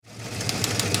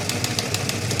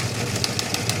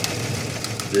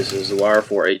This is The Wire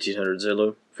for 1800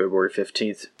 Zulu, February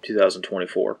 15th,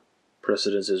 2024.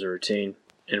 Precedence is a routine.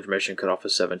 Information cut off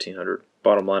at 1700.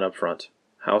 Bottom line up front.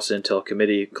 House Intel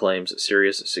Committee claims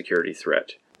serious security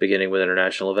threat. Beginning with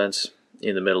international events.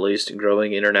 In the Middle East,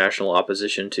 growing international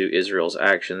opposition to Israel's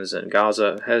actions in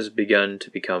Gaza has begun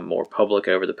to become more public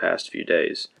over the past few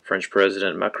days. French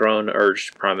President Macron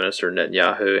urged Prime Minister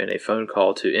Netanyahu in a phone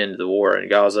call to end the war in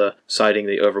Gaza, citing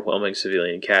the overwhelming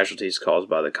civilian casualties caused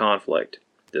by the conflict.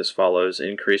 This follows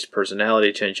increased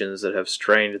personality tensions that have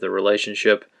strained the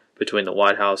relationship between the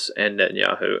White House and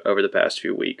Netanyahu over the past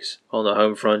few weeks. On the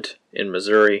HomeFront in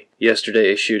Missouri,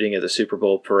 yesterday a shooting at the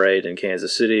Superbowl parade in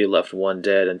Kansas City left 1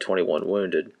 dead and 21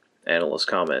 wounded. Analyst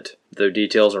comment. Though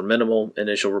details are minimal,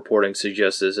 initial reporting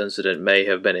suggests this incident may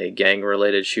have been a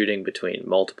gang-related shooting between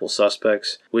multiple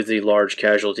suspects, with the large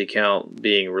casualty count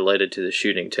being related to the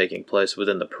shooting taking place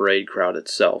within the parade crowd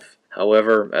itself.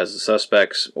 However, as the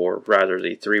suspects, or rather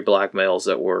the 3 black males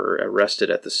that were arrested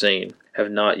at the scene, have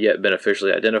not yet been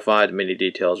officially identified, many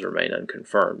details remain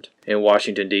unconfirmed. In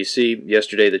Washington, D.C.,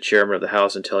 yesterday the chairman of the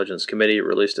House Intelligence Committee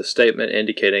released a statement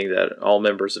indicating that all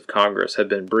members of Congress have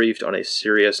been briefed on a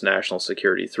serious national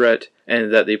security threat,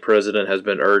 and that the president has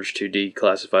been urged to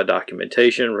declassify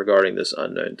documentation regarding this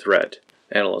unknown threat.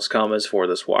 Analyst comments for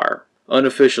this wire.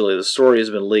 Unofficially, the story has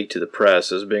been leaked to the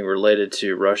press as being related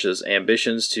to Russia's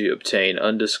ambitions to obtain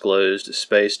undisclosed,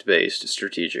 space-based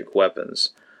strategic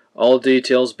weapons. All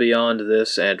details beyond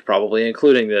this, and probably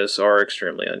including this, are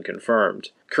extremely unconfirmed.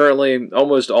 Currently,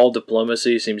 almost all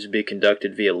diplomacy seems to be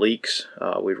conducted via leaks.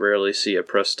 We rarely see a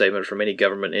press statement from any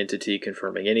government entity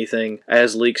confirming anything,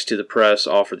 as leaks to the press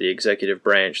offer the executive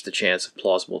branch the chance of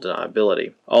plausible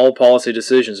deniability. All policy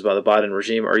decisions by the Biden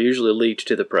regime are usually leaked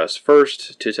to the press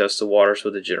first to test the waters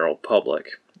with the general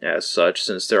public. As such,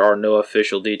 since there are no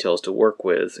official details to work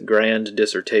with, grand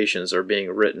dissertations are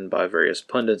being written by various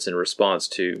pundits in response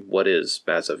to what is,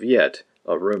 as of yet,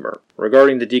 a rumor.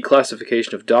 Regarding the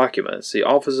declassification of documents, the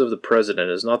Office of the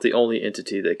President is not the only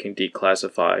entity that can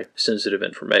declassify sensitive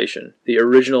information. The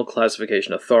original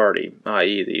classification authority,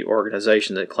 i.e. the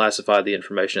organization that classified the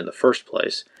information in the first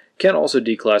place, can also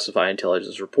declassify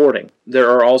intelligence reporting. There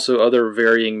are also other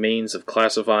varying means of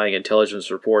classifying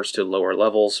intelligence reports to lower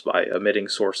levels by omitting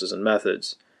sources and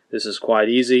methods. This is quite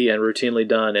easy and routinely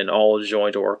done in all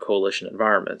joint or coalition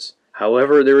environments.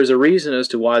 However, there is a reason as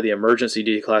to why the emergency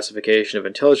declassification of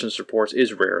intelligence reports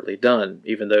is rarely done,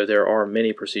 even though there are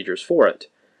many procedures for it.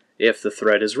 If the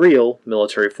threat is real,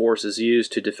 military force is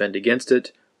used to defend against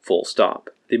it, full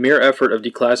stop. The mere effort of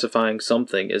declassifying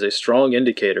something is a strong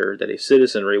indicator that a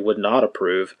citizenry would not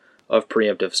approve of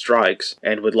preemptive strikes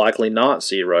and would likely not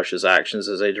see Russia's actions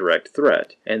as a direct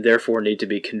threat, and therefore need to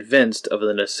be convinced of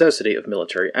the necessity of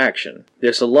military action.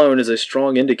 This alone is a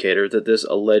strong indicator that this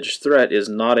alleged threat is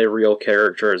not a real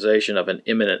characterization of an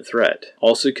imminent threat.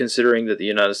 Also considering that the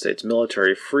United States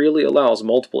military freely allows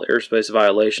multiple airspace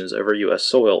violations over U.S.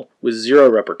 soil with zero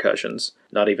repercussions,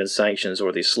 not even sanctions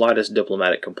or the slightest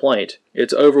diplomatic complaint,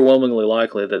 it's overwhelmingly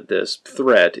likely that this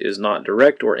threat is not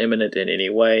direct or imminent in any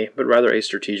way, but rather a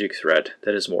strategic threat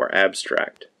that is more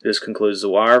abstract. This concludes The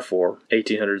Wire for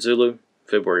 1800 Zulu,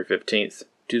 February 15th,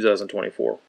 2024.